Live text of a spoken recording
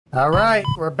Alright,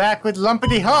 we're back with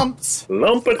Lumpity Humps.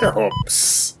 Lumpity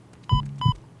Humps.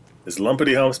 Is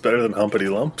Lumpity Humps better than Humpity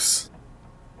Lumps?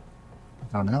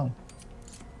 I don't know.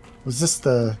 Was this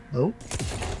the... Oh?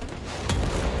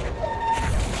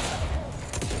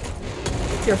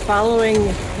 You're following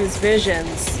his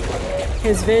visions.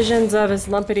 His visions of his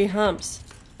lumpity humps.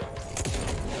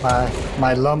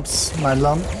 My lumps. My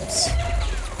lumpity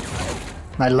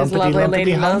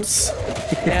lumpity humps.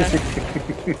 Yeah.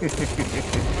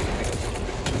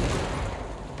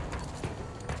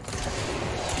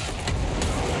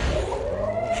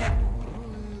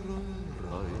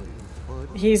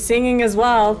 He's singing as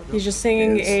well. He's just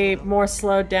singing a more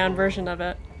slowed down version of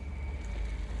it.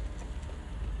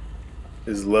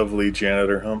 His lovely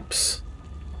janitor humps.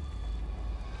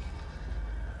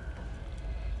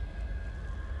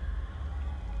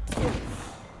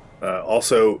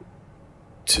 Also,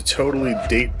 to totally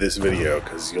date this video,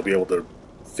 because you'll be able to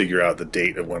figure out the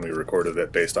date of when we recorded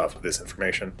it based off of this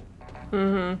information.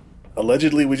 Mm-hmm.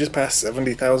 Allegedly, we just passed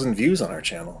 70,000 views on our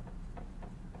channel.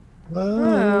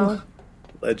 Whoa.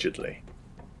 Allegedly.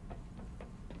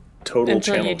 Total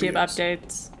Until channel YouTube views.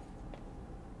 updates.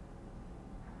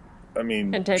 I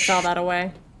mean... And takes all that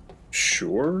away.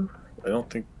 Sure. I don't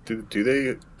think... Do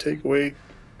they take away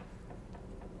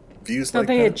views Don't like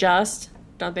they that? adjust?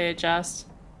 Don't they adjust?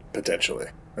 Potentially.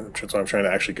 That's why I'm trying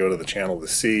to actually go to the channel to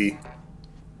see.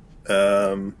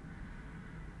 About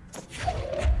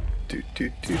to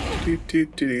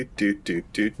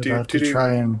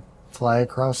try and fly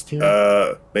across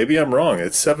here? Maybe I'm wrong.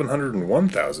 It's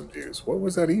 701,000 views. What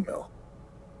was that email?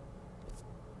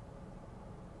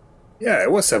 Yeah,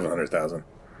 it was 700,000.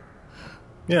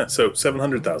 Yeah, so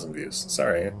 700,000 views.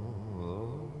 Sorry.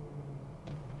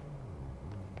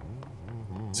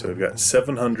 So we've got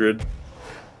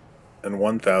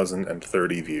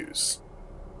 701,030 views.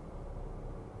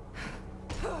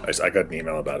 I got an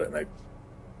email about it, and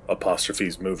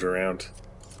apostrophes moved around.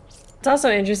 It's also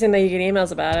interesting that you get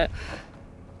emails about it.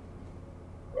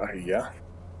 Yeah.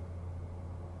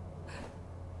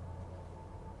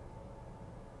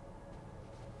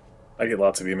 I get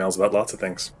lots of emails about lots of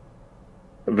things.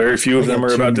 Very few of them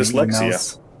are about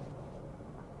dyslexia.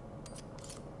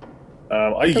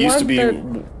 I used to be...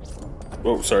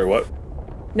 Oh, sorry, what?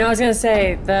 No, I was gonna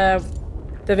say, the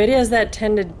videos that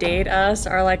tend to date us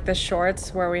are like the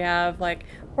shorts where we have like,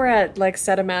 we're at like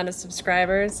set amount of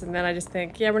subscribers, and then I just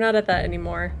think, yeah, we're not at that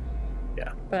anymore.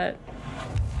 Yeah. But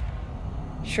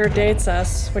sure dates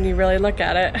us when you really look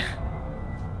at it.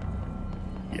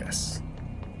 Yes.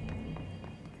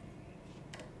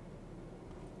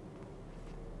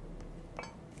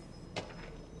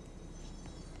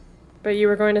 But you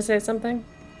were going to say something?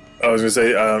 I was gonna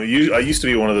say, I used to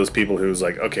be one of those people who was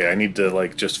like, okay, I need to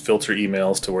like just filter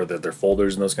emails to where they're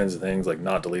folders and those kinds of things, like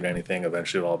not delete anything.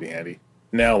 Eventually, it'll all be handy.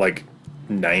 Now, like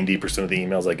 90% of the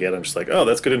emails I get, I'm just like, oh,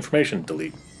 that's good information.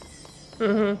 Delete.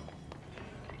 Mm-hmm.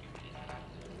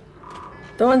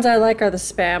 The ones I like are the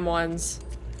spam ones.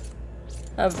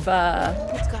 Of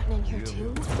What's gotten in here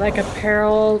too? like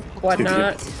apparel,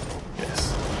 whatnot.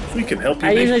 Yes. We can help you.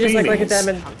 I make usually just like look at beanies.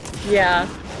 them and yeah.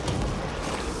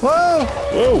 Whoa!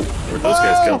 Whoa! Where'd those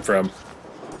guys come from?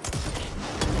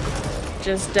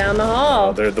 Just down the hall.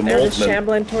 Oh, they're the They're just moldmen.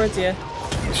 shambling towards you.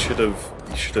 You should have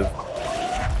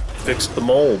fixed the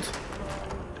mold.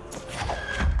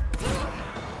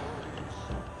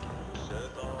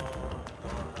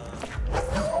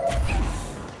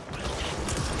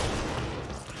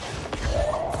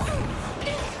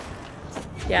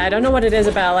 Yeah, I don't know what it is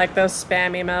about like those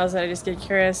spam emails that I just get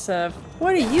curious of.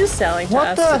 What are you selling to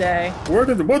us today? What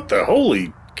the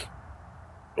holy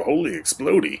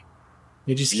explodey?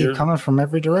 You just keep coming from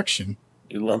every direction.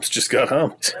 Your lumps just got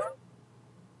humped.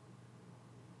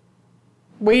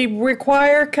 We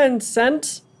require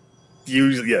consent.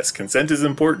 Yes, consent is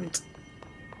important.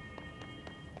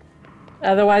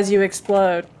 Otherwise you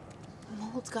explode.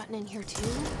 Mold's gotten in here too?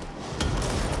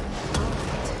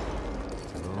 Alright.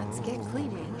 Let's get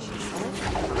cleaning, she said.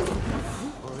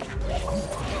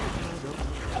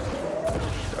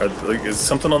 Is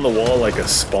something on the wall like a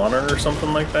spawner or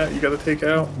something like that you gotta take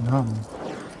out? No.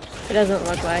 It doesn't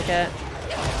look like it.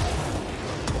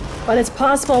 But it's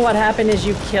possible what happened is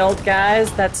you killed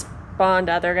guys that spawned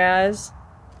other guys.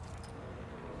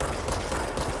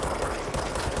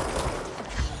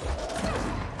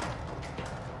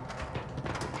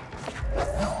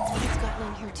 Mold's gotten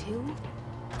in here too?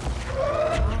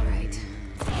 Alright.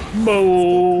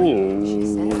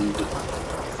 Mold.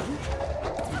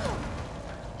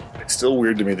 It's still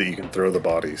weird to me that you can throw the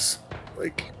bodies.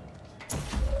 Like...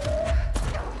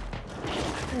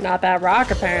 Not that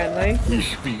rock, apparently.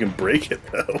 You can break it,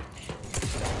 though.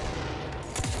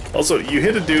 Also, you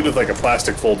hit a dude with like a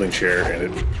plastic folding chair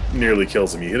and it nearly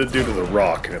kills him. You hit a dude with a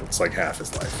rock and it's like half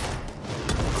his life.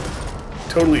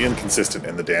 Totally inconsistent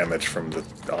in the damage from the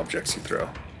objects you throw.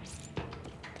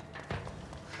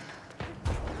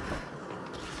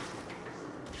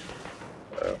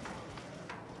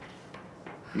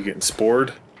 You getting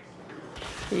spored?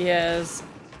 He is.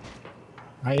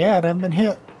 Not yet, I haven't been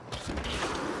hit.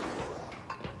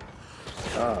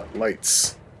 Ah,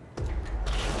 lights.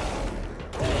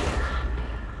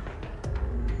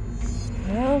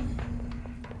 Well,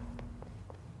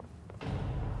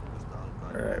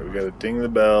 Alright, we gotta ding the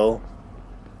bell.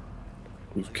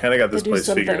 We've kind of got this To do place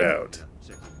figured something. out.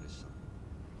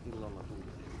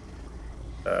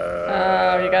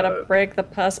 oh, you gotta break the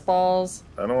pus balls.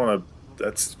 I don't want to...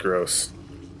 That's gross.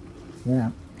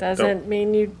 Yeah. Doesn't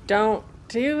mean you don't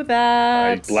do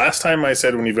that. Last time I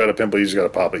said when you've got a pimple, you just gotta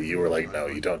pop it. You were like, no,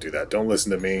 you don't do that. Don't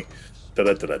listen to me.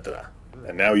 Da-da-da-da-da.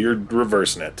 And now you're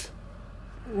reversing it.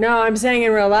 No, I'm saying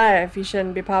in real life, you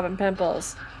shouldn't be popping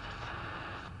pimples.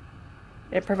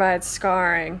 It provides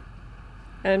scarring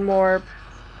and more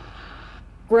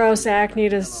gross acne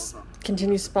to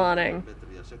continue spawning.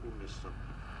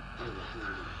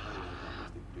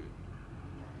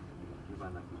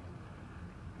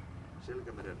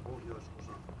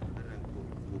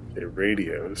 Okay,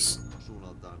 radios.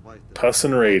 Pus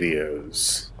and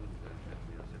radios.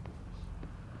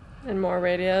 And more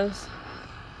radios.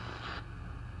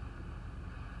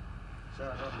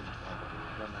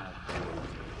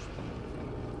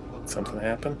 Something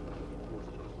happen?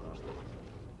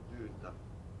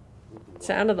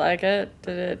 Sounded like it.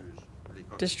 Did it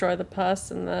destroy the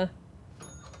pus in the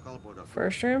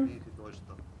first room?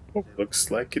 Oh, looks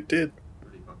like it did.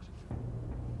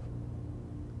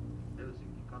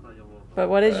 But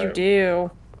what did you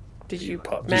do? Did you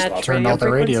Just match Turned radio all the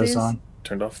radios frequencies? on.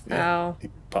 Turned off. Yeah, Oh. he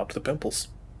popped the pimples.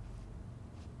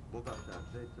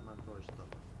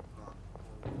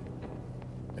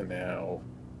 And now,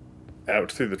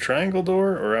 out through the triangle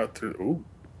door, or out through... Ooh,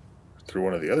 through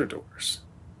one of the other doors.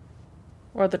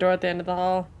 Or the door at the end of the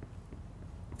hall.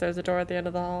 There's a door at the end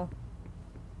of the hall.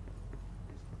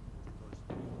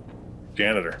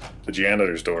 Janitor. The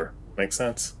janitor's door. Makes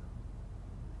sense.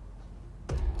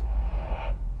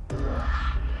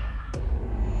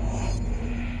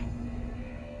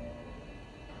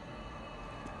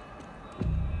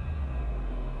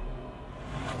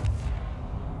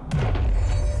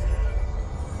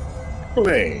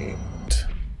 Blamed.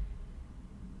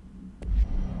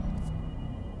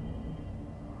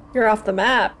 You're off the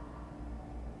map.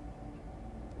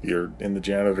 You're in the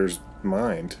janitor's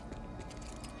mind.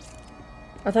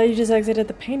 I thought you just exited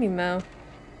the painting, though.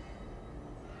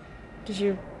 Did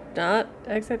you not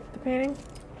exit the painting?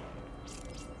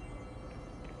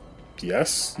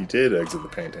 Yes, you did exit the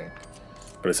painting.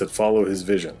 But I said follow his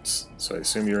visions, so I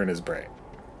assume you're in his brain.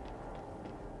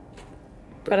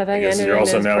 But I thought you guess entered you're in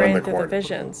also his now in brain the through corner. the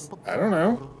visions. I don't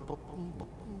know.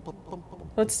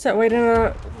 Let's wait,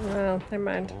 no. Well, never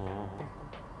mind.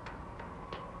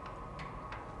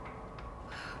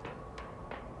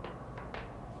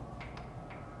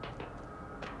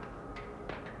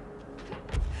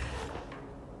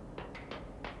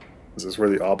 Is this where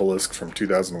the obelisk from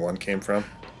 2001 came from?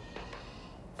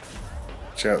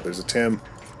 Watch out, there's a Tim.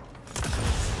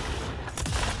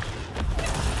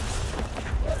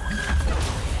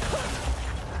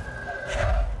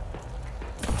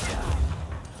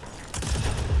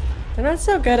 They're not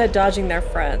so good at dodging their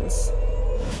friends.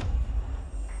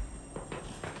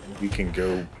 We can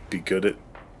go be good at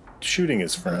shooting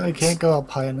his friends. I can't go up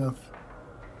high enough.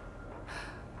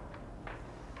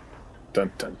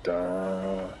 Dun dun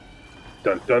dun.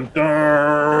 Dun dun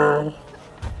dun.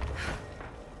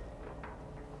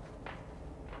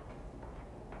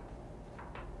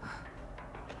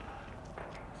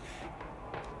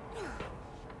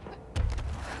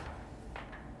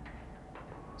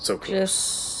 So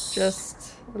close.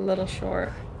 Just a little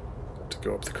short. To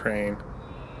go up the crane.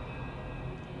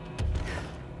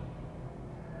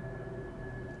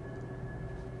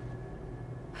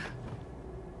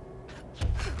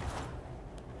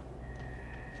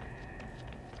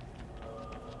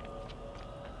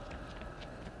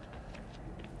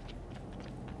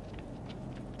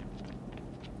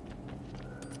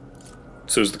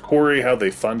 So is the quarry how they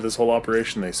fund this whole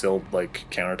operation? They sell, like,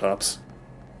 countertops?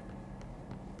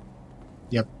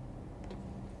 Yep.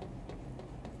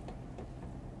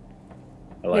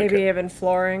 I like Maybe it. even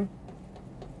flooring.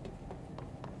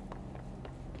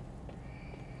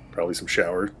 Probably some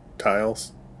shower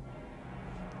tiles.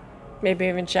 Maybe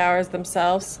even showers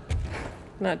themselves.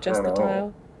 Not just the I don't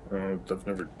know. tile. I've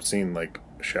never seen, like,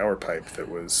 a shower pipe that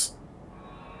was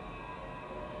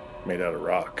made out of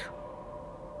rock.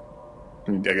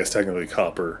 I guess technically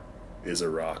copper is a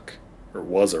rock, or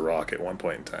was a rock at one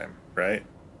point in time, right?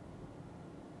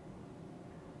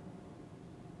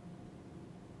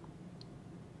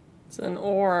 It's an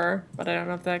ore, but I don't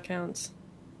know if that counts.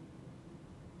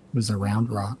 It was around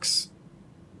rocks.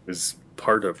 It was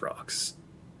part of rocks.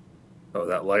 Oh,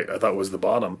 that light I thought was the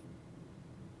bottom.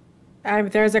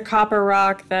 There's a copper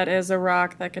rock that is a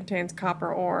rock that contains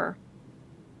copper ore.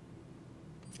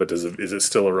 But is it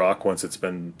still a rock once it's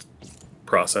been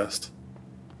processed?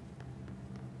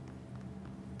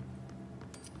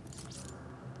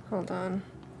 Hold on.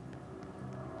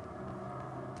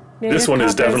 This one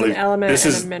is definitely an element this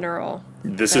and is a mineral.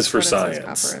 This is for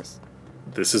science.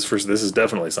 This is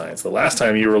definitely science. The last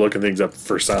time you were looking things up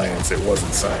for science, it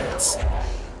wasn't science.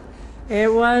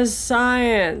 It was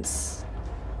science.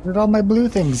 Where'd all my blue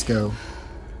things go?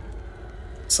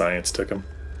 Science took them.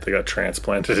 They got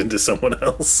transplanted into someone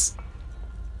else.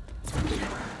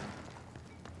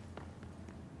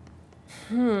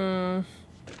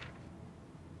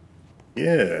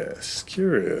 Yes,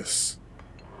 curious.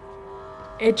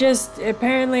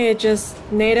 Apparently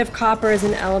native copper is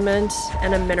an element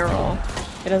and a mineral.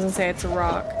 It doesn't say it's a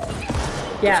rock.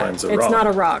 Yeah, Defines a it's rock. not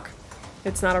a rock.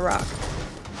 It's not a rock.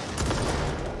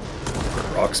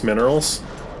 Rocks, minerals?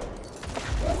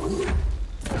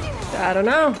 I don't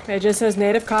know. It just says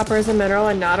native copper is a mineral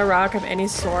and not a rock of any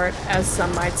sort, as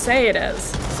some might say it is.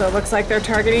 So it looks like they're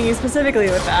targeting you specifically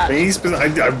with that.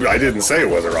 I didn't say it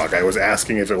was a rock. I was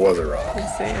asking if it was a rock.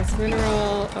 Let's see. Is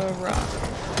mineral a rock?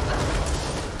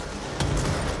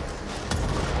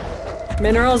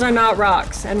 Minerals are not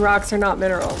rocks, and rocks are not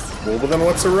minerals. Well, then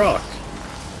what's a rock?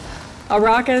 A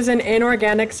rock is an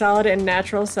inorganic, solid, and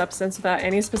natural substance without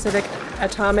any specific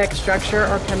atomic structure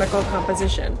or chemical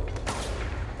composition.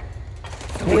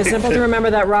 It is simple to remember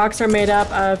that rocks are made up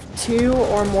of 2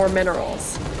 or more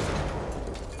minerals.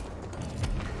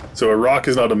 So a rock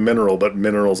is not a mineral, but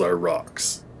minerals are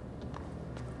rocks.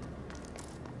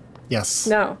 Yes.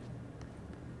 No.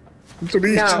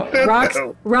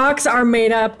 No. Rocks are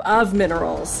made up of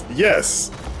minerals.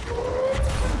 Yes.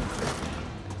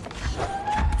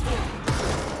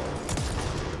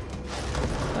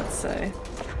 Let's see.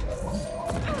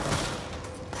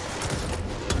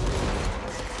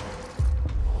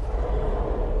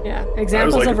 Yeah,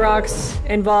 examples of rocks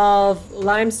involve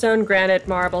limestone, granite,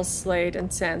 marble, slate,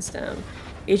 and sandstone.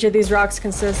 Each of these rocks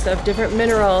consists of different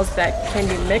minerals that can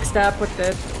be mixed up with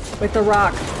the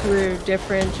rock through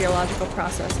different geological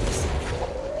processes.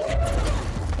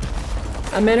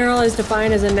 A mineral is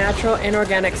defined as a natural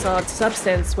inorganic solid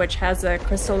substance which has a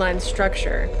crystalline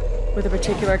structure with a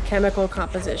particular chemical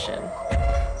composition.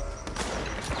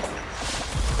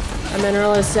 A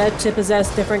mineral is said to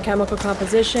possess different chemical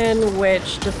composition,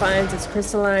 which defines its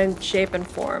crystalline shape and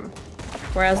form,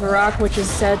 whereas a rock, which is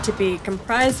said to be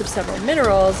comprised of several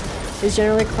minerals, is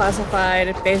generally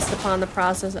classified based upon the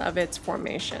process of its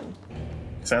formation.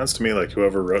 Sounds to me like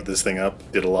whoever wrote this thing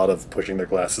up did a lot of pushing their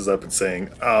glasses up and saying,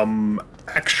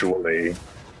 actually.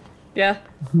 Yeah.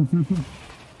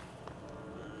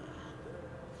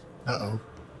 Uh-oh.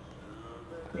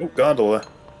 Oh, gondola.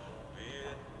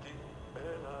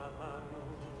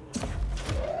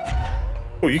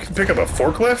 Oh, you can pick up a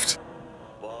forklift?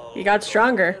 You got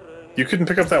stronger. You couldn't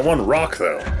pick up that one rock,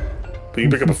 though. But you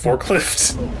can pick up a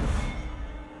forklift?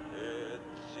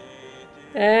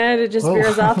 And it just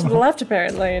veers off to the left,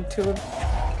 apparently.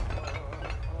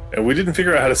 And we didn't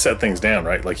figure out how to set things down,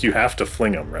 right? Like, you have to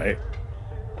fling them, right?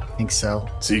 I think so.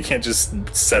 So you can't just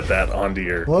set that onto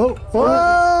your... Whoa!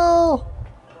 Whoa!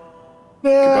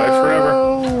 No! Goodbye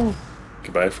forever.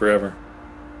 Goodbye forever.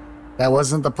 That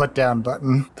wasn't the put down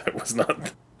button. That was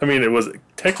not... I mean, it was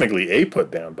technically a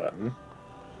put down button.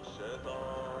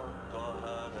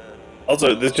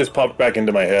 Also, this just popped back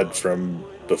into my head from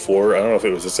before. I don't know if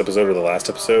it was this episode or the last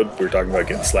episode. We were talking about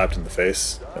getting slapped in the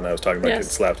face. And I was talking about getting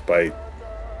slapped by...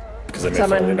 Because I made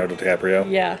fun of Leonardo DiCaprio.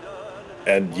 Yeah.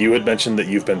 And you had mentioned that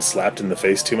you've been slapped in the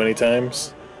face too many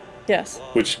times. Yes.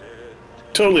 Which,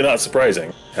 totally not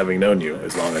surprising, having known you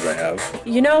as long as I have.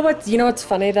 You know what's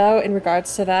funny, though, in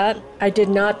regards to that? I did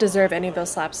not deserve any of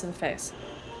those slaps in the face.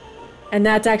 And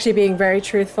that's actually being very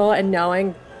truthful and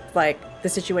knowing, like, the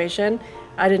situation.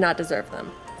 I did not deserve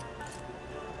them.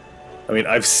 I mean,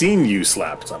 I've seen you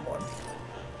slap someone.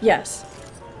 Yes.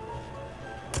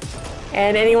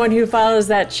 And anyone who follows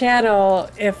that channel,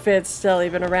 if it's still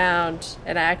even around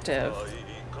and active,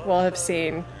 will have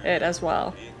seen it as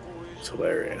well. It's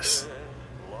hilarious.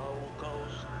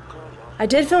 I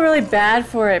did feel really bad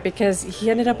for it because he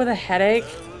ended up with a headache.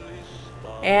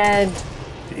 And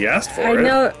he asked for I it.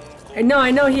 know, No,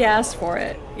 I know he asked for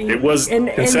it. It was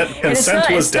consent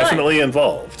was definitely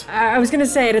involved. I was gonna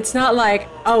say it. It's not like,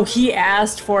 oh, he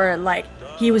asked for it, like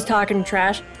he was talking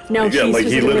trash. No, Yeah, he like,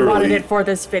 he specifically wanted literally- it for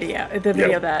this video. The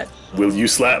video that. Will you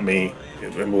slap me?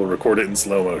 And we'll record it in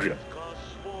slow motion.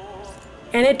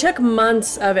 And it took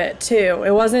months of it too.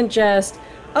 It wasn't just,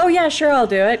 oh yeah, sure, I'll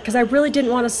do it, because I really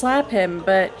didn't want to slap him.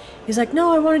 But he's like,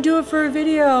 no, I want to do it for a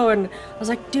video. And I was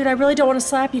like, dude, I really don't want to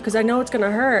slap you because I know it's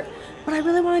gonna hurt. But I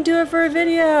really want to do it for a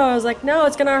video. I was like, no,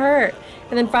 it's gonna hurt.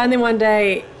 And then finally one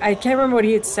day, I can't remember what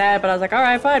he had said, but I was like, all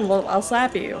right, fine, well, I'll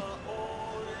slap you.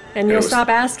 And you'll stop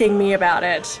asking me about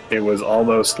it. It was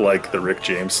almost like the Rick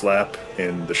James slap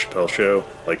in the Chappelle Show,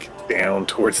 like down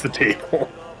towards the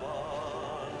table.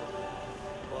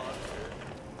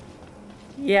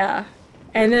 Yeah.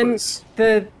 And then was-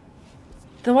 the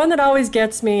one that always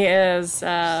gets me is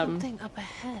Something up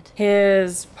ahead.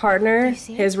 his partner, you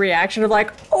see it? his reaction of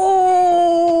like,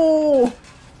 oh!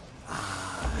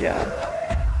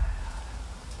 Yeah.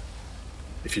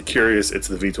 If you're curious, it's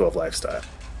the V12 lifestyle.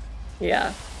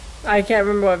 Yeah. I can't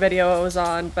remember what video it was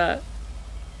on, but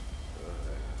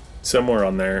Somewhere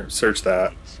on there, search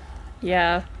that.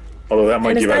 yeah. Although that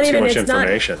might And it's give not out too even- much it's not-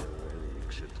 information.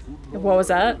 What was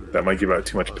that? That might give out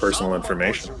too much personal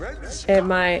information. It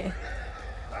might.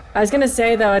 I was gonna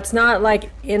say though, it's not like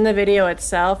in the video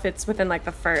itself, it's within like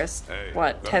the first,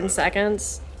 what, 10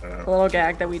 seconds? A little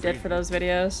gag that we did for those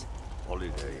videos.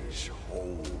 Holidays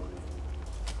home.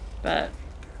 But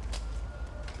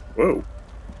Whoa.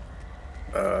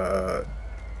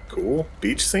 Cool.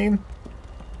 Beach scene?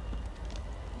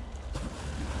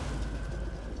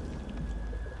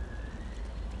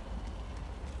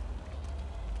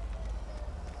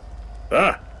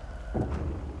 Ah!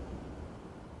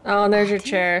 oh, and there's your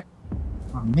chair.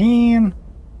 Oh, man.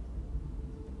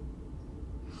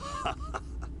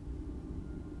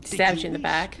 Stabs you in the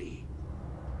back.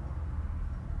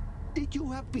 Did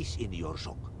you have peace in your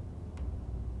song?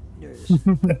 Yes.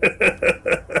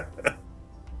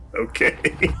 Okay.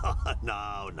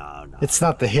 No. It's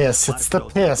not the hiss, it's the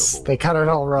piss. They got it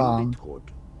all wrong.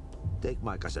 Take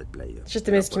my cassette player. It's just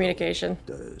a miscommunication.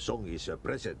 The song is a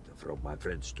present from my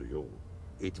friends to you.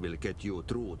 It will get you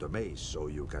through the maze so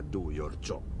you can do your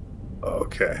job.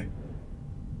 Okay.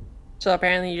 So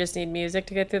apparently you just need music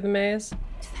to get through the maze.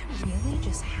 Did that really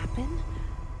just happen?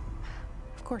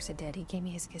 Of course it did. He gave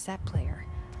me his cassette player.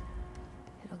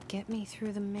 It'll get me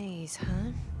through the maze,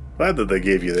 huh? Glad that they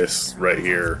gave you this right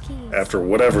here after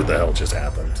whatever the hell just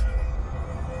happened.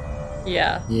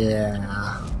 Yeah.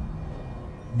 Yeah.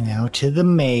 Now to the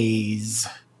maze.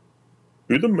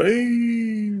 Through the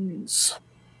maze.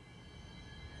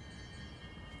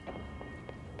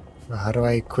 So how do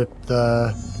I equip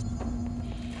the...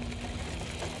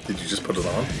 Did you just put it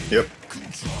on? Yep.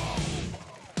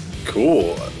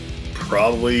 Cool.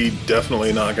 Probably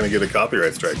definitely not going to get a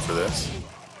copyright strike for this.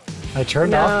 I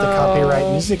turned off the copyright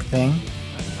No. music thing.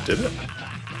 Did it?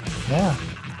 Yeah.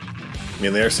 I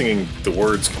mean, they're singing the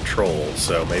words control,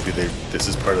 so maybe this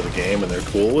is part of the game and they're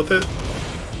cool with it.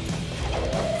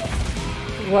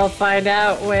 We'll find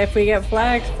out if we get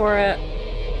flagged for it.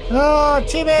 Oh,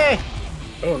 Timmy!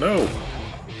 Oh no.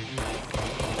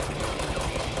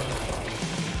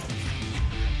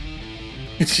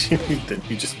 Then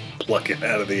you just pluck it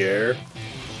out of the air.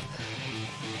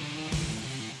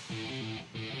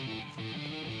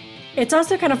 It's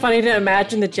also kind of funny to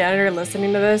imagine the janitor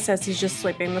listening to this as he's just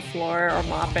sweeping the floor or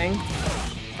mopping.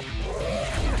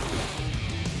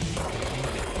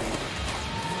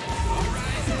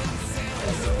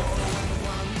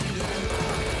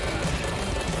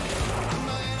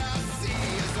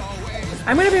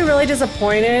 I'm gonna be really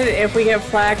disappointed if we get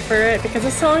flagged for it because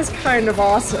this song's kind of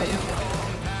awesome.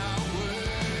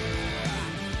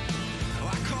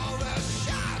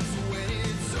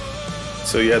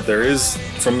 So yeah, there is,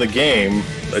 from the game,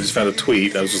 I just found a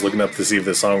tweet. I was just looking up to see if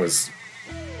this song was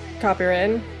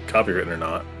Copywritten. copywritten or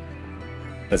not.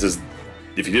 It says,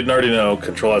 if you didn't already know,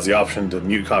 Control has the option to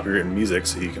mute copywritten music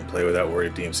so you can play without worry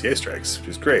of DMCA strikes, which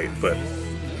is great, but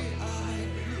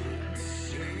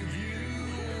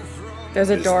There's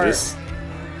a is door. this...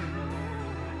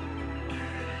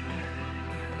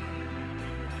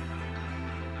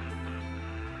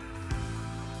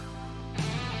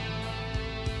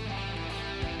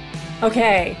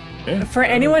 Okay, Yeah, for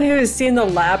anyone who has seen The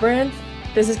Labyrinth,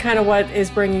 this is kind of what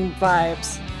is bringing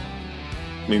vibes.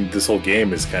 I mean, this whole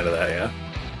game is kind of that, yeah?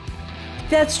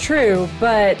 That's true,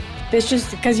 but it's just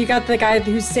because you got the guy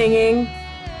who's singing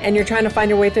and you're trying to find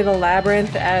your way through the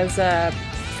labyrinth as a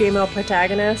female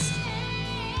protagonist.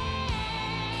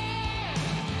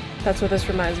 That's what this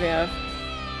reminds me of.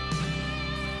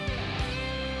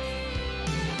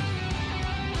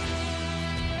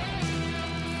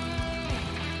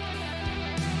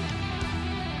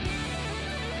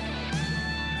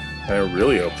 I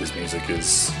really hope this music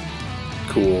is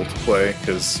cool to play,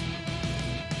 because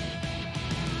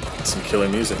it's some killer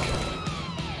music.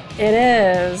 It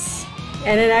is.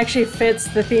 And it actually fits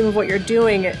the theme of what you're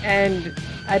doing, and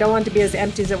I don't want it to be as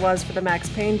empty as it was for the Max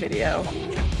Payne video.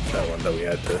 That one that we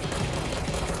had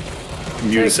to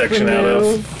mute a section out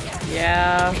of.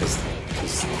 Yeah.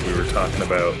 Because we were talking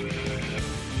about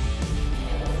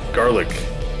garlic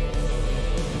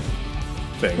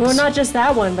things. Well, not just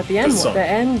that one, but the end one, the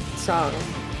end song.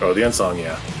 Oh, the end song,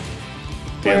 yeah.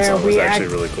 The end song was actually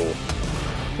really cool.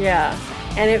 Yeah,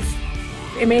 and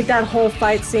it made that whole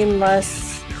fight seem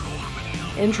less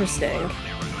interesting.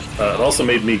 It also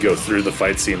made me go through the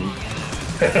fight scene.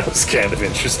 It was kind of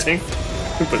interesting,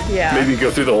 but yeah. Made me go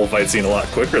through the whole fight scene a lot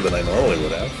quicker than I normally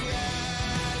would have.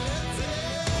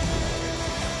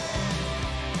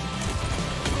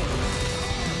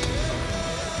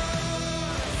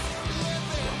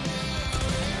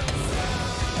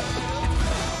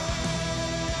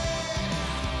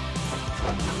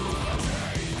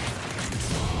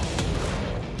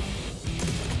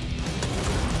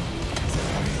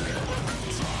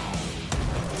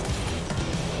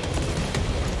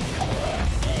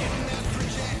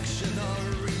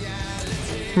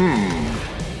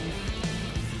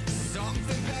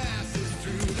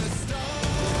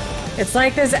 It's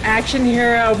like this action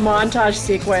hero montage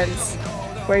sequence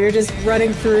where you're just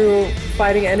running through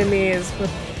fighting enemies with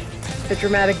the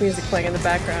dramatic music playing in the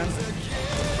background.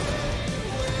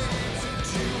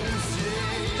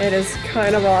 It is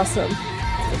kind of awesome.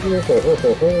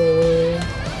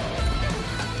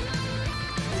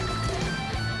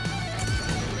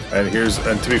 And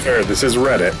to be fair, this is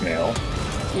Reddit now.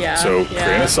 Yeah. So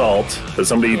grain of salt. But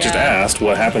somebody just asked,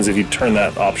 what happens if you turn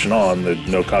that option on, the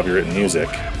no copywritten music?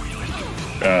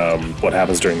 What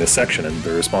happens during this section? And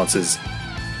the response is,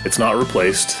 it's not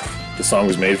replaced. The song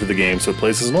was made for the game, so it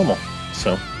plays as normal.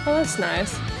 So. Oh, that's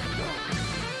nice.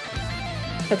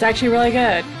 That's actually really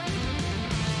good.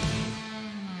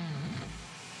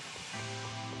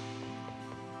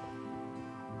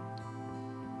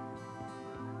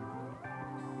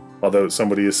 Although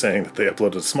somebody is saying that they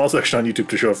uploaded a small section on YouTube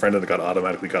to show a friend and it got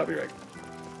automatically copyrighted.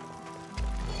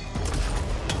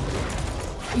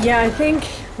 Yeah, I think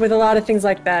with a lot of things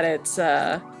like that, it's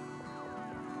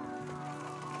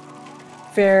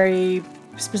very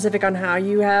specific on how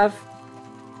you have.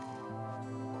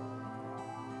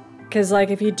 Because,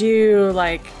 like, if you do,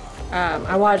 like,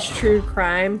 I watch true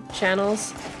crime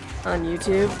channels on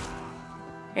YouTube,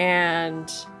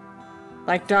 and,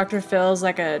 like, Dr. Phil's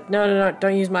like a, no,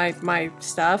 don't use my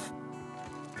stuff,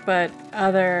 but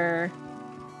other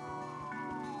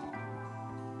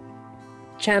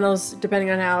channels, depending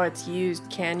on how it's used,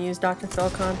 can use Dr. Phil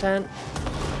content.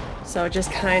 So it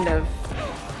just kind of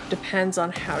depends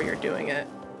on how you're doing it.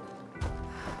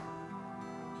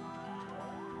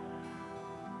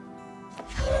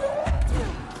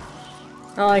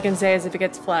 All I can say is if it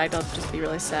gets flagged, I'll just be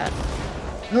really sad.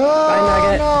 Oh,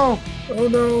 Bye, Nugget. no! Oh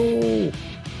no!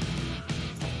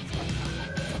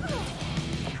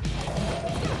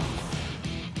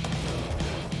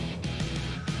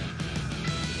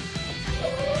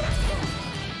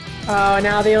 Oh,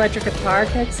 now the electric guitar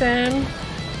kicks in.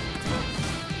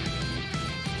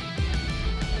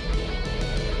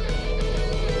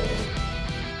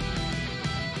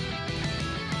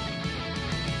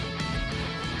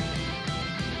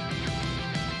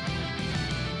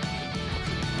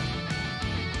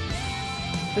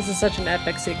 This is such an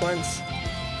epic sequence.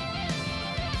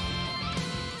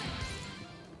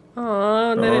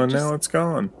 Oh, and then now it's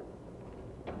gone.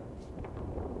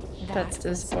 That's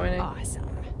disappointing. Awesome.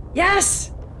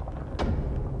 Yes!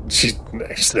 She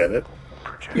said it.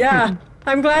 Yeah,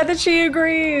 I'm glad that she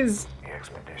agrees. The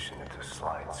expedition into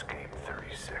Slidescape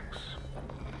 36.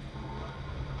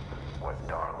 What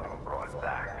Darling brought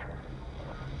back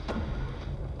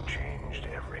changed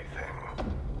everything.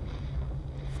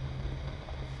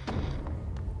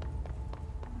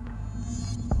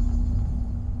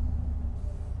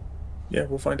 Yeah,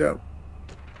 we'll find out.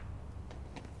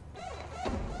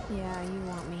 Yeah, you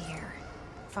want me here.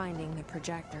 Finding the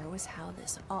projector was how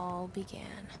this all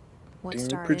began. What Ding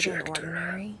started projector. in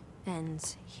ordinary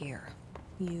ends here.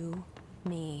 You,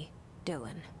 me,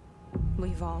 Dylan.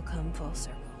 We've all come full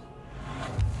circle.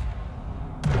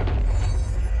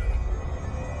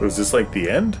 Was this like the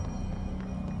end?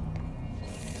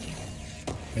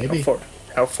 Maybe.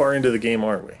 How far into the game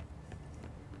are we? I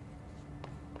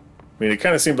mean, it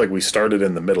kind of seemed like we started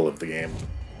in the middle of the game.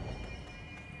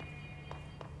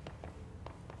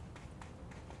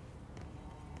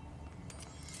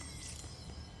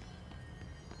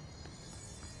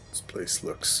 This place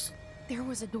looks There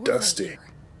was a door dusty. right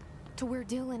here. To where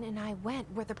Dylan and I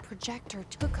went, where the projector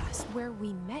took us, where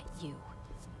we met you.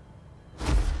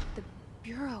 The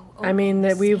Bureau. I mean,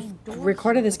 that we've same door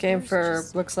recorded this here, game but for, there's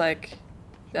just looks like,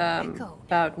 echo.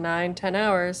 about 9-10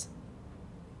 hours.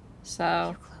 So,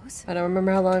 You close? I don't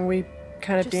remember how long we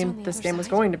kind of Just on deemed the this other game was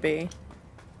side? going to be.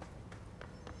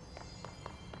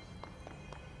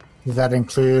 Does that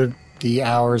include the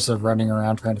hours of running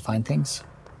around trying to find things?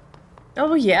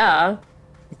 Oh, yeah.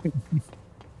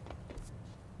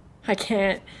 I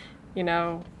can't, you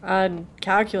know,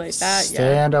 uncalculate that yet.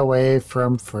 Stand away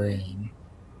from frame.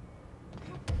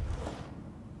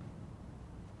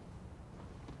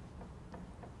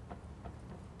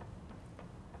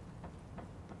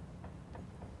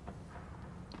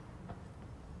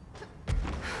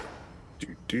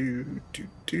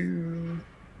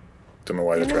 Don't know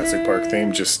why the Jurassic Park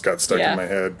theme just got stuck Yeah. in my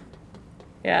head.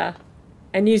 Yeah.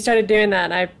 And you started doing that,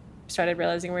 and I started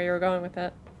realizing where you were going with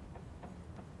it.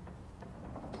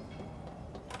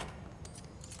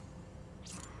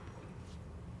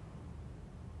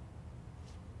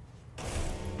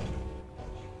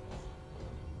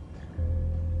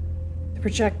 The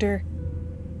projector.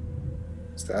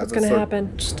 What's gonna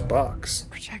happen? Just a box.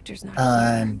 Projector's not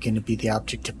I'm gonna be the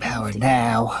object of power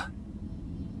now.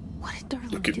 What did Darling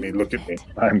Look at do me, with look at me. it?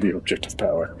 I'm the object of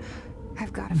power.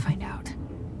 I've got to find out.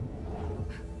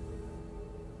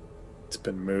 It's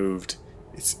been moved.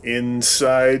 It's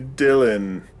inside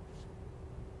Dylan.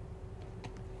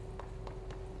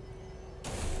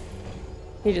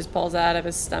 He just pulls out of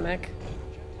his stomach.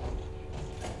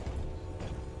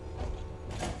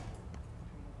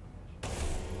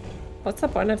 What's the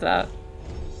point of that?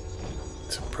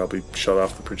 To probably shut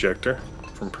off the projector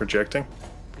from projecting.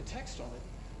 The text on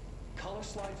it, color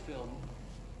slide film,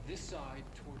 this side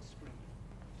towards screen.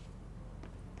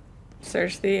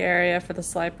 Search the area for the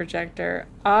slide projector.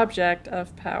 Object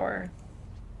of power.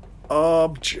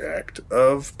 Object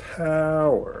of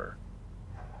power.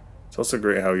 It's also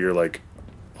great how you're like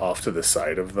off to the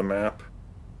side of the map.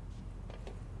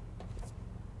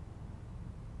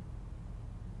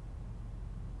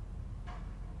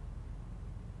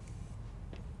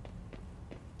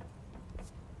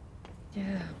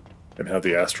 Yeah. And how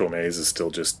the astral maze is still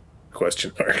just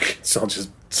question mark. It's all just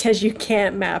Because you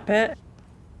can't map it.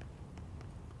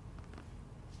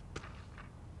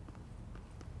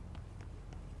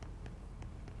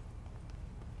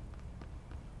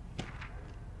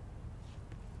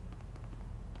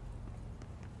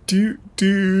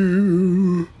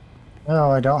 do.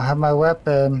 No, I don't have my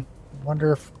weapon. I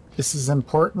wonder if this is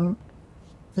important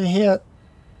to hit.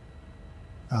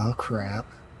 Oh, crap.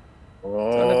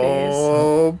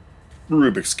 Oh,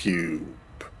 Rubik's Cube.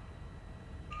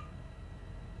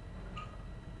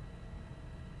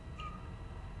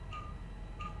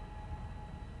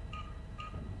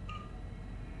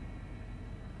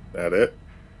 That it?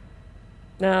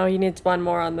 No, he needs one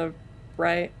more on the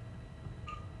right.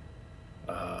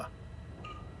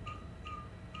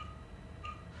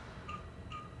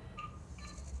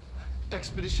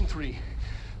 Expedition 3.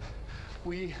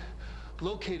 We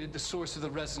located the source of the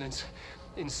resonance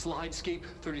in Slidescape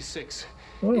 36.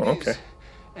 Oh, It okay. is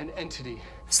an entity,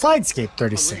 Slidescape a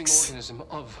living 36. organism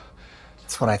of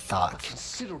That's what I thought.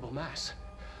 considerable mass.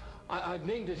 I've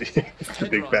named it It's a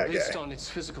big Hedron fat based guy. on its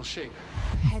physical shape.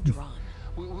 Hedron.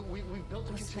 We built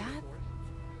a Was container that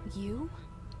for it. you?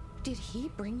 Did he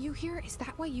bring you here? Is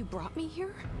that why you brought me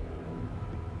here?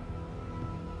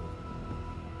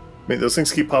 I mean, those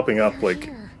things keep popping up. You're Like,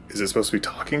 here. is it supposed to be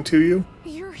talking to you?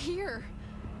 You're here.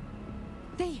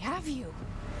 They have you.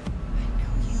 I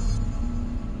know you.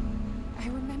 I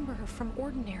remember her from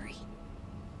Ordinary.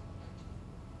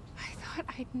 I thought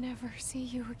I'd never see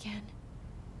you again.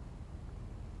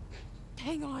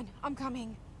 Hang on, I'm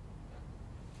coming.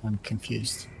 I'm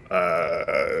confused.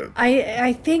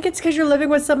 I think it's because you're living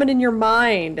with someone in your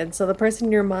mind, and so the person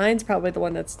in your mind's probably the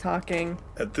one that's talking.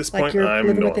 At this Like point, you're I'm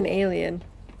living with an normal. alien.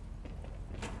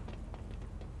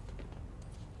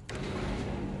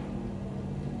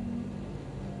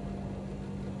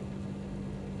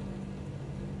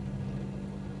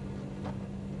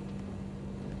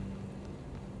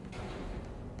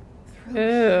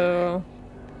 Ooh.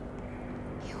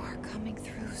 You are coming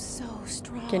through so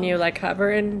strong. Can you like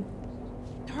hover and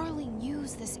Darling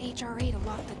used this HRA to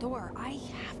lock the door. I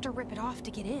have to rip it off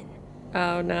to get in.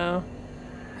 oh no.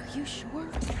 Are you sure?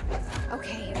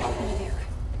 Okay, I'll be there.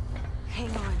 Hang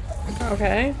on.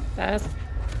 Okay, that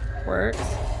works.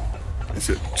 Is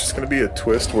it just going to be a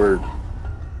twist where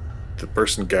the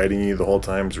person guiding you the whole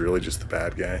time is really just the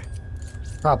bad guy?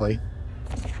 Probably.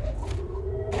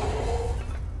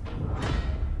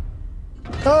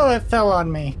 Oh, it fell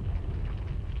on me.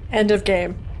 End of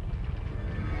game.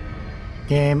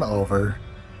 Game over.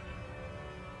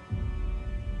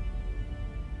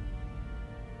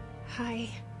 Hi.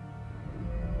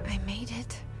 I made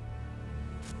it.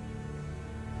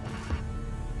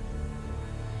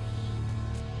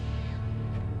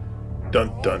 Dun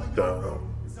dun dun.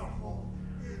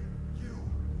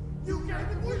 You gave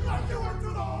it, we let you into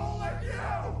the hole and you!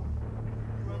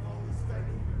 You have only stayed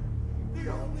here.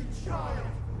 The only child.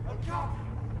 A copy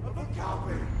of a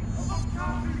copy of a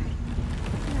copy.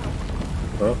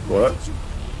 Huh? What?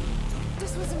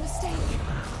 This was a mistake.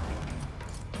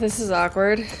 This is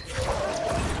awkward.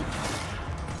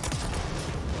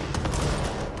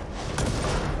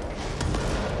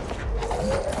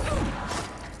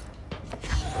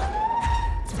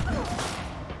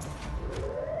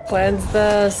 Cleanse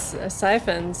the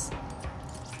siphons.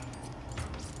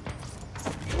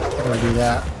 How do I do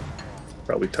that?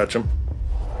 Probably touch him.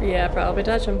 Yeah, probably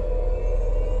touch him.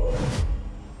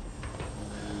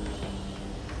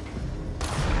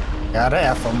 Gotta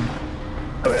F them.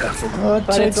 Oh, yeah, from- Oh, it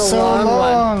But takes it's a so long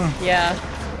long. one. Yeah.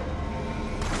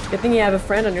 Good thing you have a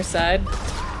friend on your side.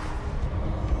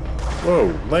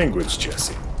 Whoa, language,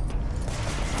 Jesse.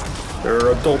 There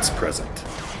are adults present.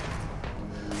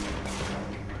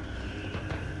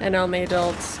 And only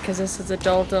adults, because this is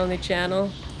adult-only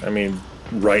channel. I mean,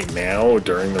 right now,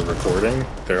 during the recording,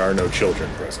 there are no children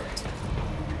present.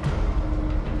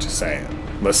 Just saying.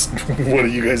 Unless, what do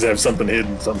you guys have something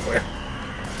hidden somewhere?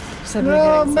 Something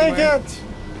No, hidden make somewhere. it!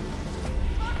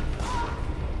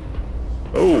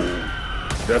 Oh,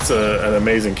 that's an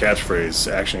amazing catchphrase,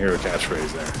 action hero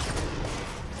catchphrase there.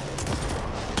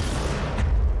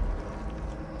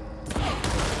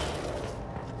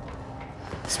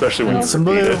 Especially when you Some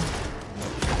repeat blue. it.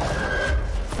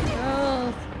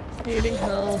 Oh, eating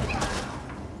hell.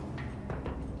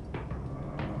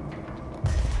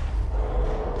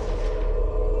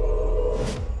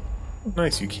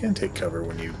 Nice, you can take cover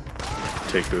when you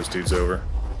take those dudes over.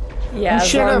 Yeah, as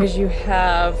shit long him. as you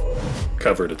have...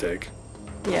 Cover to take.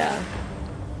 Yeah.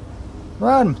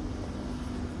 Run!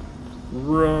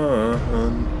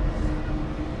 Run.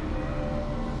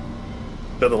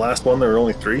 Is that the last one? There were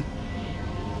only 3?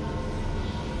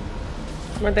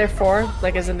 Weren't there 4?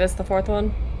 Like, isn't this the 4th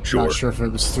one? Sure. Not sure if it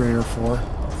was 3 or 4.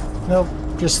 Nope,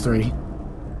 just 3.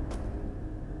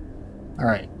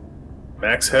 Alright.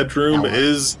 Max headroom Ow.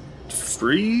 is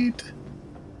freed?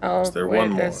 Oh, Is there wait, one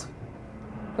more? there's...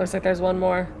 Looks like there's one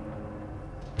more.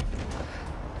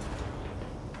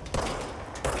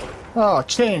 Oh, it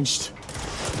changed.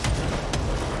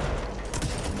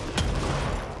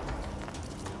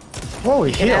 Whoa,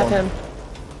 he You can have healed.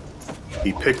 him.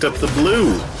 He picked up the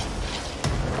blue.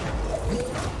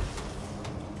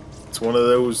 It's one of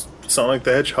those Sonic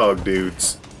the Hedgehog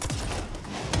dudes.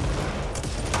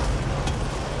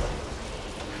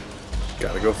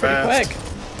 Gotta go fast. Quick.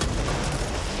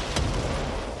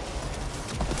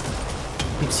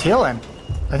 Keeps healing.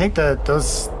 I think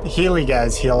those Healy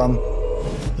guys heal him.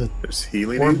 There's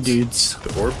Healy Orb dudes.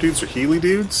 dudes. The orb dudes are Healy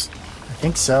dudes? I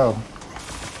think so.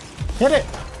 Hit it!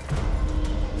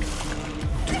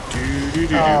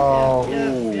 Do-do-do-do-do.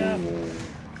 Oh, Yeah.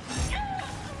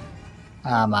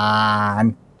 come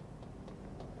on.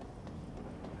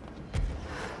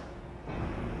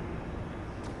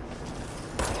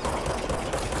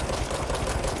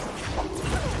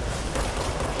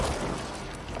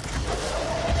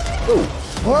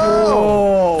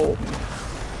 Whoa! Oh.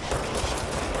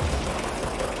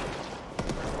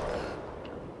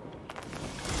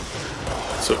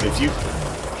 So if you...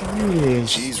 Jeez.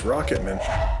 Jeez, Rocket Man.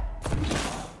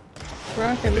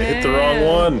 Rocket They Man. hit the wrong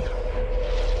one.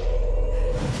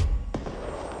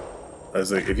 I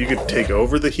was like, if you could take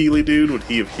over the Healy dude, would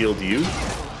he have healed you?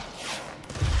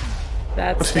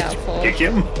 That's Did you doubtful. kick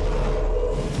him?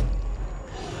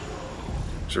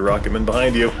 There's a Rocketman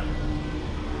behind you.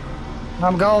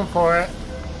 I'm going for it.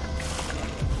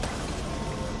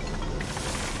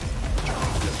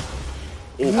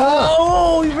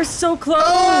 Oh, you were so close.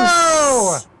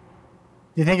 Oh!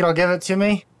 You think it'll give it to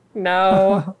me?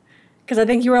 No. Because I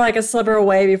think you were like a sliver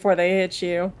away before they hit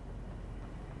you.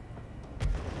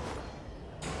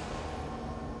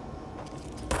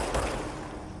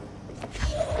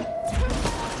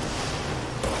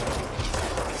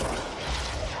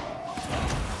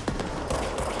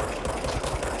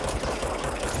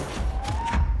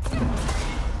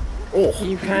 Oh,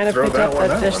 You kind of throw picked that up one,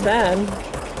 that fish one. then.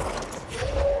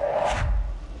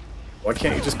 Why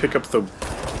can't you just pick up the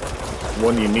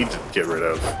one you need to get rid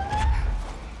of?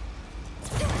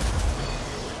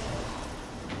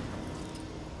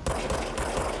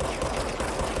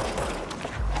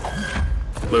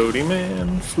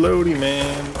 Floaty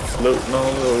man, floating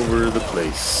all over the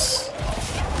place.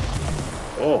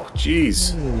 Oh,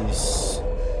 jeez. Jeez.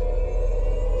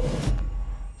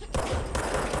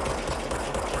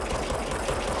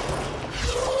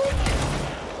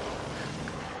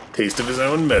 Taste of his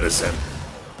own medicine.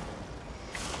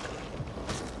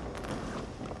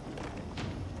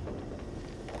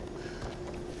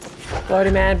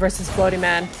 Floaty man versus floaty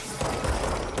man.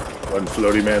 One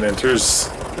floaty man enters,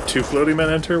 two floaty men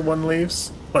enter, one leaves.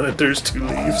 One enters, two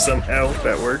leaves somehow.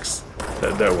 That works.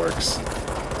 That works.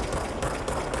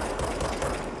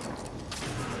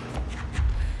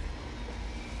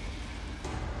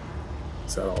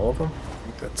 Is that all of them? I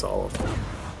think that's all of them.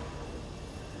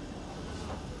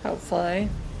 Hopefully.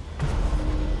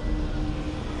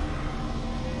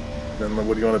 Then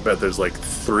what do you want to bet? There's like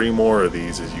 3 more of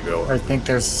these as you go. I think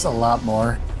there's a lot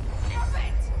more.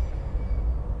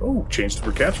 Oh, changed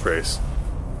for catchphrase.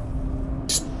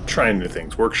 Just trying new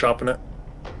things, workshopping it.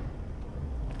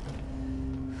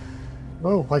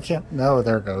 Oh, I can't. No,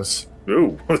 there it goes.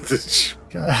 Ooh.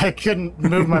 I couldn't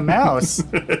move my mouse.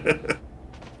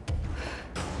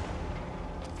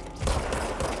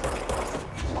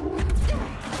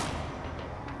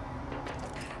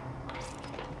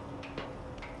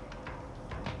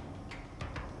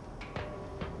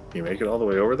 You make it all the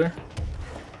way over there?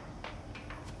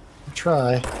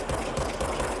 Try.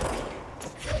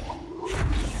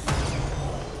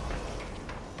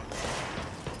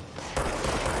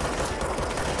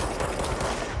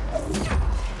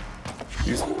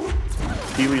 These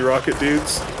Healy rocket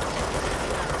dudes.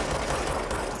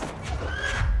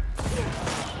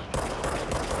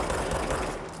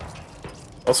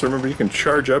 Also remember you can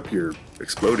charge up your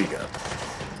explodey gun.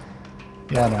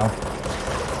 Yeah, I know.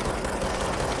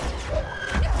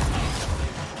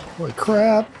 Holy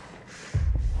crap.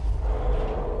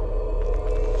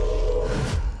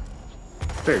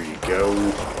 There you go.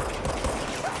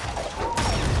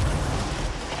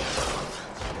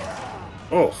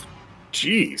 Oh,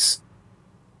 jeez.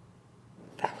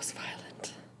 That was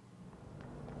violent.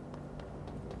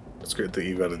 It's good that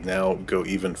you gotta now go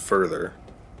even further.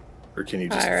 Or can you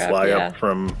just Higher up, fly yeah. up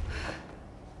from...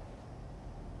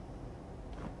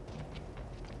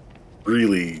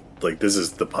 Really, like, this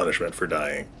is the punishment for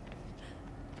dying.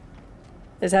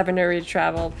 Is having to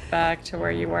re-travel back to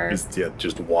where you were.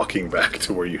 Just walking back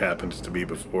to where you happened to be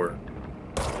before.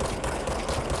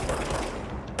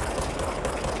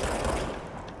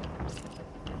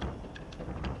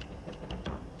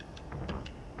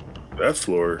 That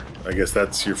floor, I guess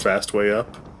that's your fast way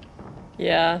up?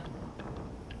 Yeah.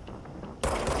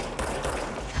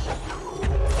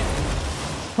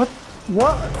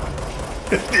 What?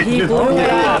 He blew it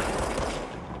up.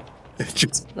 It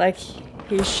just... Like,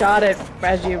 he shot it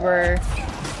as you were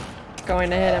going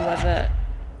to hit him with it.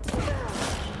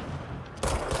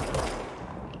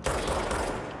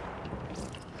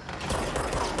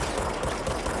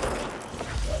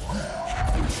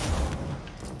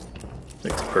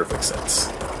 Makes perfect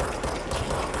sense.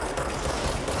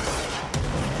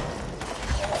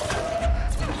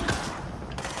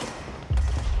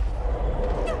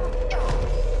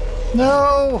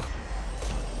 No!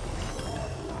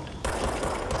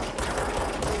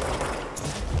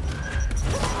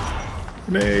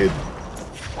 Grenade.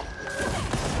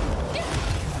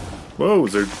 Whoa,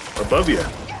 they're above you.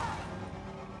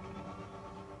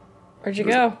 Where'd you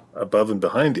go? Above and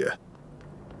behind you.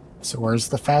 So where's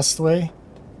the fast way?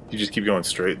 You just keep going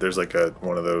straight. There's like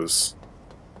one of those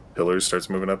pillars starts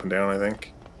moving up and down, I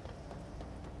think.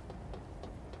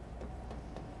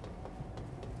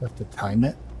 You have to time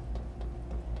it.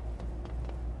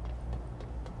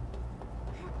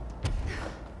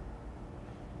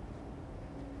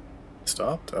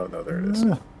 Stopped? Oh, no, there it is.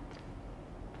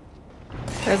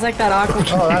 There's like that awkward.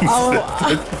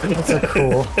 That's a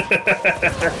cool.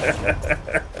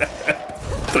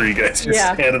 3 guys just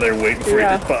Yeah. standing there waiting for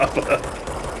Yeah. you to pop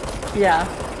up. Yeah.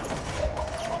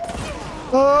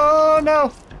 Oh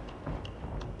no!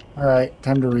 Alright,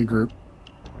 time to regroup.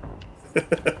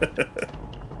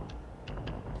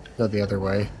 Go the other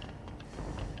way.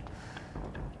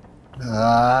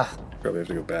 Probably have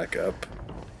to go back up.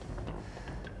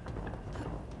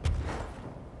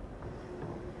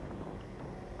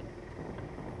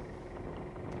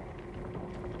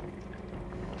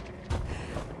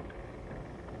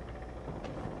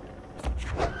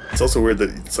 It's also weird that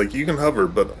it's like you can hover,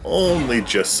 but only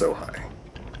just so high.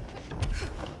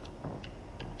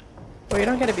 Well, you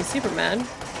don't get to be Superman.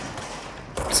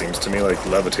 Seems to me like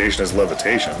levitation is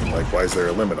levitation. Like, why is there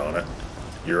a limit on it?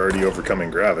 You're already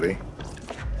overcoming gravity.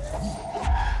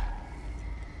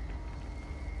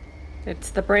 It's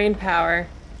the brain power.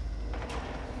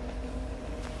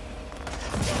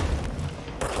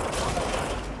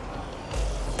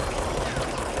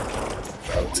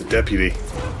 a deputy.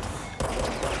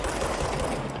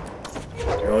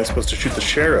 You're only supposed to shoot the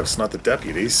sheriffs, not the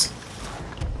deputies.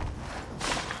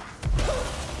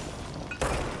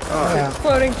 Oh, Yeah.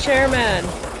 Floating chairman.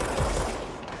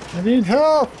 I need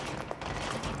help.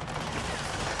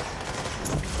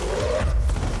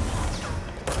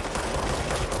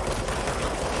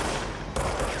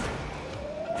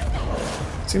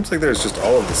 seems like there's just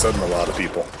all of a sudden a lot of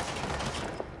people.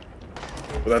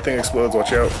 When that thing explodes,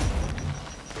 watch out.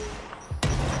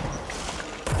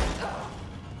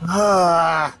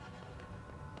 Ah.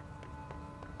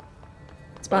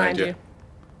 It's behind you.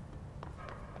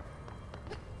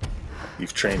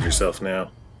 You've trained yourself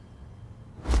now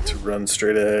to run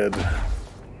straight ahead.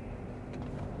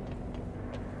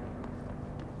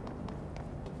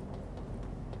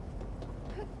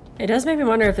 It does make me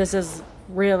wonder if this is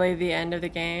really the end of the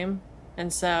game,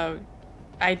 and so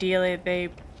ideally they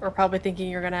were probably thinking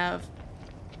you're gonna have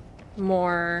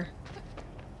more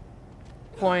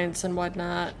points and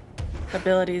whatnot,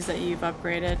 abilities that you've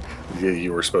upgraded. Yeah,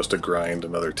 you were supposed to grind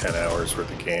another 10 hours worth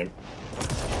of game.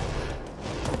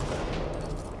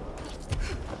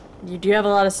 You do have a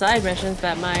lot of side missions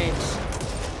that might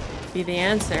be the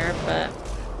answer, but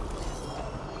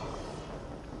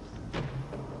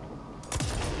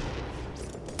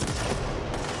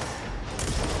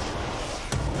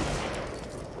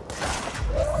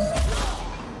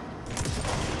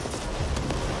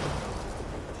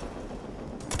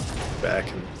back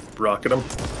and rocket them.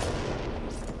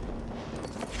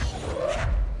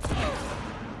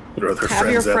 Throw their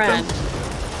have your friends at friend.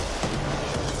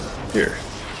 them. Here.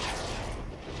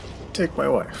 Take my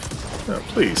wife. No,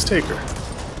 please, take her.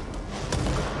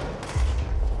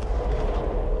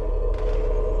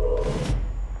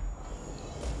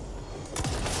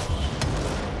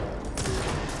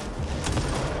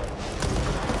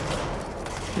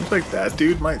 Seems like that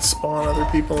dude might spawn other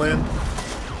people in.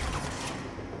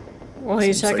 Well,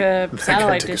 he Seems took like a that guy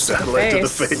satellite took a dish satellite to to the the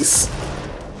face. face.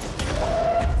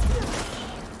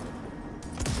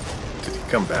 Did he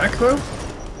come back though?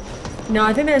 No,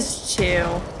 I think there's two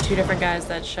different guys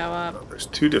that show up. Oh, there's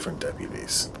two different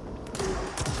deputies.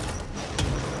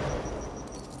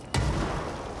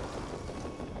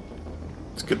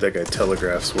 It's good that guy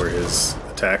telegraphs where his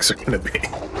attacks are going to be.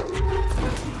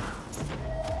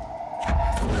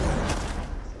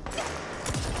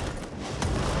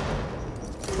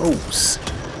 Oh,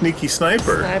 sneaky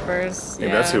sniper. Snipers,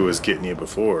 Maybe yeah. that's who was getting you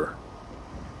before.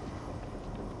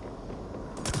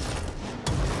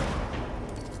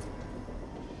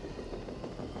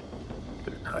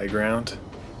 High ground.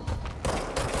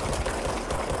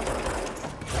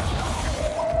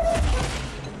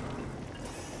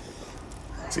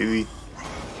 See,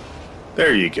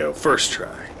 there you go. First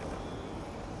try.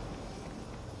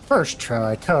 First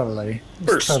try, totally.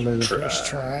 It's First totally the try. first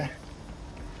try.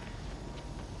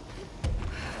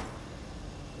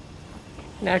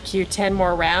 Now cue 10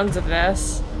 more rounds of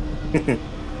this.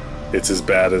 It's as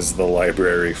bad as the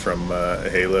library from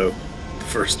Halo, the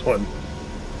first one.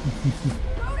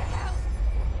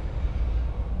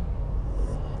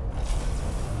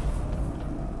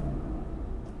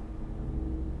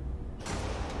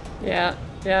 Yeah,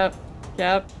 yep,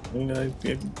 yep. You know,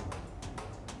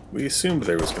 we assumed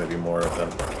there was going to be more of them.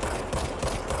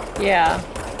 Yeah.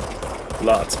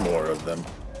 Lots more of them.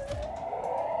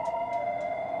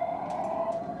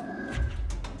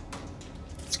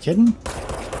 Just kidding?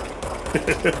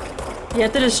 You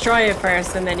have to destroy it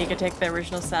first, and then you can take the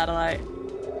original satellite.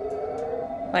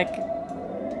 Like,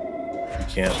 You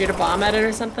can't. shoot a bomb at it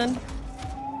or something?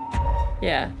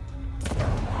 Yeah.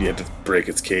 You have to break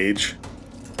its cage.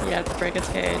 You have to break its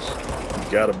cage.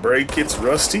 You gotta break its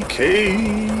rusty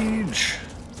cage.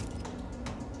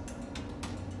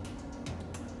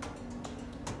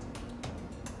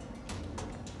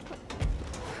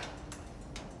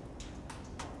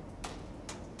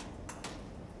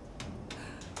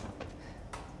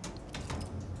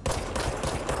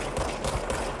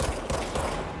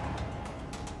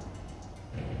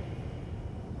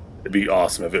 It'd be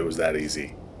awesome if it was that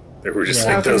easy. There were just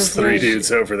Yeah. like those As soon three as you-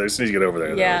 dudes over there. As soon as you get over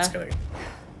there, though, Yeah. it's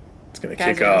gonna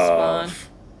Guys kick are gonna off.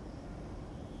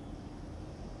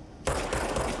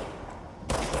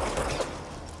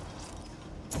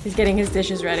 He's getting his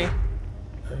dishes ready.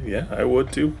 Yeah, I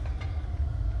would too.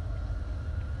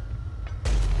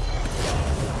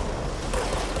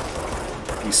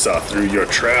 We saw through your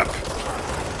trap.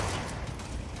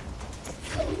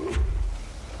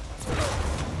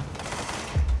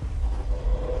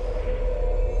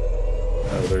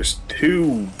 Oh, there's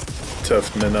two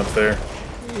tough men up there.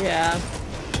 Yeah.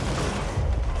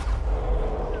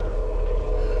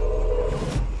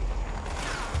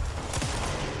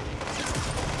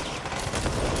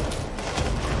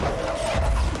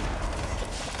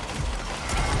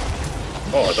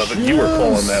 Oh, I thought that you were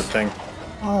pulling that thing.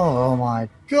 Oh my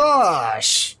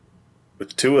gosh!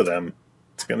 With two of them,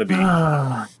 it's going to be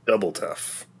double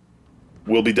tough.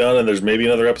 We'll be done and there's maybe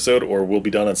another episode, or we'll be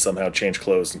done and somehow change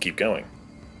clothes and keep going.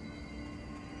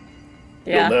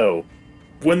 Yeah. You'll know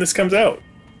when this comes out.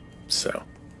 So.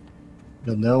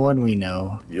 You'll know when we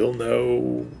know. You'll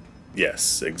know,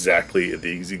 yes, exactly at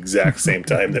the exact same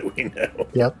time that we know.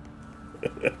 Yep.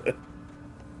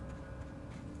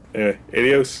 Anyway,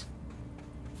 adios.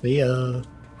 See ya.